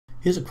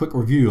Here's a quick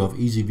review of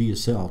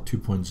EasyVSL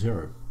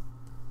 2.0.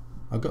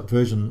 I got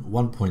version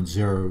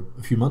 1.0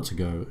 a few months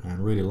ago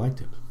and really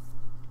liked it.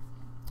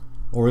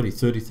 Already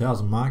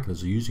 30,000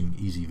 marketers are using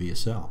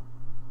EasyVSL.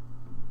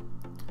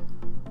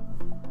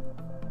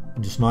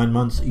 In just 9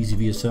 months,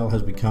 EasyVSL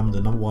has become the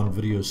 #1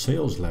 video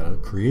sales ladder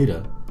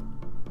creator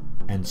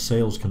and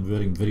sales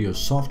converting video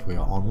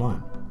software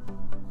online.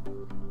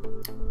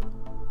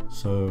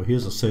 So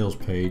here's a sales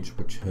page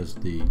which has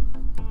the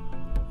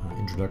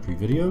introductory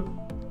video,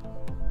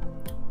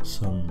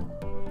 some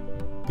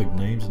big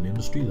names in the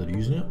industry that are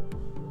using it,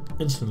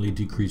 instantly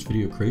decrease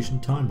video creation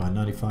time by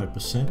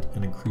 95%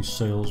 and increase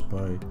sales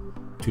by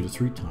 2 to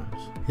 3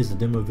 times. Here's the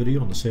demo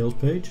video on the sales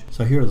page.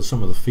 So here are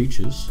some of the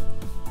features.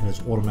 It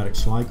has automatic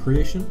slide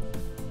creation,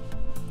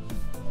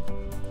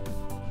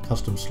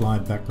 custom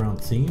slide background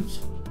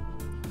themes,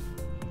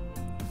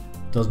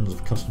 dozens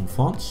of custom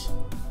fonts.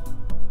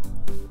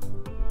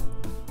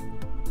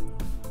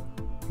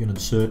 You can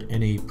insert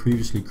any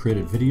previously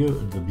created video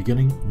into the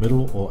beginning,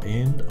 middle, or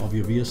end of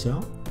your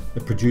VSL.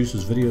 It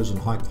produces videos in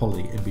high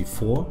quality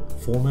MP4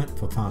 format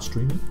for fast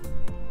streaming.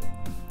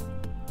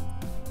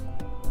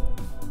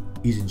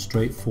 Easy and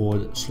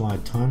straightforward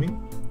slide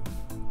timing.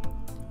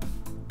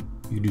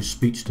 You can do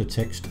speech to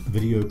text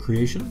video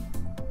creation.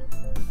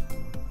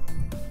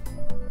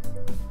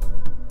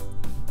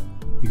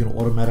 You can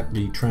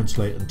automatically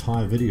translate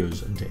entire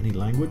videos into any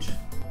language.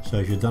 So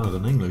if you've done it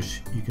in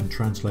English, you can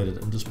translate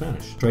it into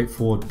Spanish.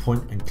 Straightforward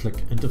point and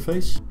click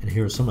interface. And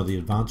here are some of the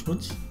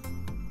advancements.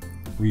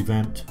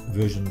 Revamped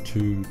version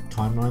 2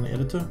 timeline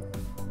editor.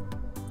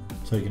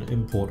 So you can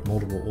import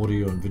multiple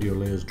audio and video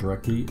layers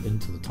directly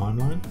into the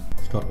timeline.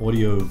 It's got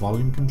audio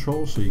volume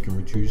control, so you can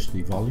reduce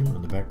the volume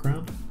in the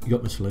background. You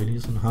got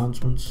miscellaneous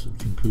enhancements,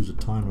 which includes a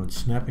timeline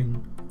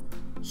snapping,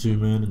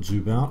 zoom in and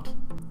zoom out,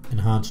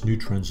 enhanced new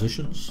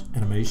transitions,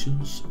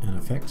 animations, and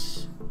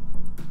effects.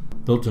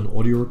 Built-in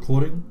audio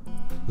recording.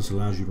 This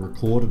allows you to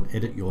record and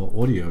edit your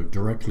audio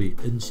directly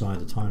inside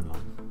the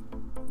timeline.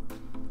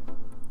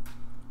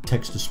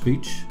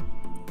 Text-to-speech.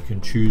 You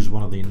can choose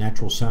one of the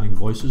natural sounding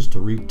voices to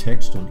read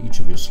text on each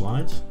of your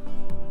slides.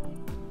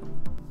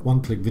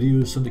 One-click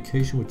video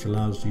syndication, which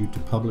allows you to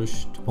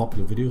publish to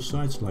popular video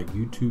sites like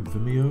YouTube,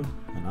 Vimeo,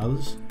 and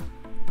others.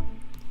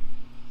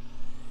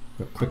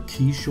 Got quick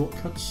key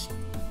shortcuts.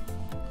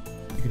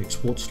 You can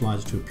export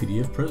slides to a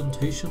PDF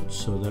presentation,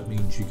 so that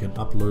means you can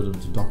upload them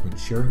to document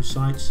sharing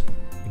sites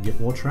and get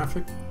more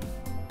traffic.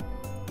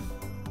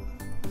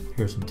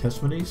 Here are some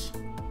testimonies.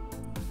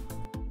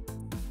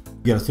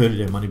 You get a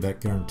 30-day money-back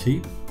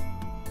guarantee.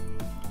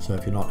 So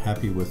if you're not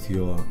happy with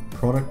your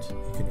product,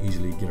 you can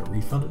easily get it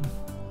refunded.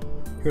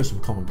 Here are some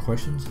common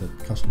questions that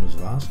customers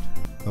have asked.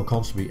 They'll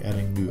constantly be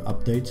adding new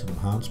updates and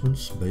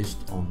enhancements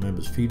based on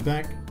members'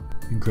 feedback.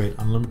 You can create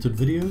unlimited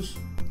videos.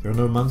 There are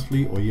no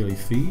monthly or yearly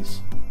fees.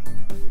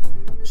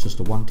 It's just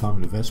a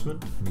one-time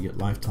investment, and you get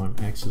lifetime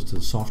access to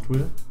the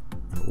software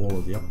and all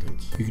of the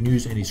updates. You can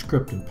use any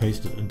script and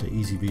paste it into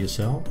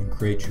EasyVSL and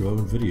create your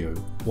own video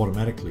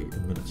automatically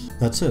in minutes.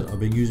 That's it. I've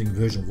been using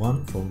version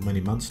 1 for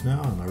many months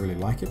now and I really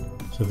like it.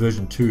 So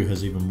version 2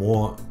 has even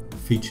more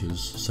features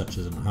such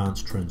as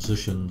enhanced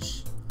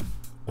transitions,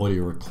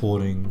 audio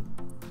recording,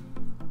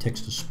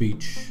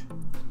 text-to-speech,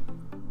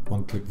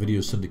 one-click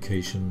video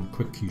syndication,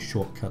 quick key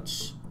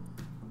shortcuts,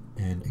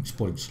 and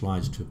exporting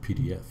slides to a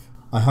PDF.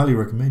 I highly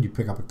recommend you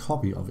pick up a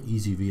copy of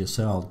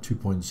EasyVSL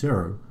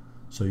 2.0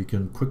 so you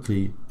can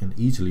quickly and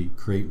easily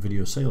create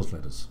video sales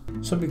letters.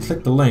 Simply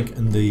click the link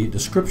in the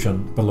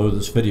description below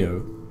this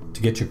video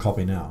to get your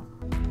copy now.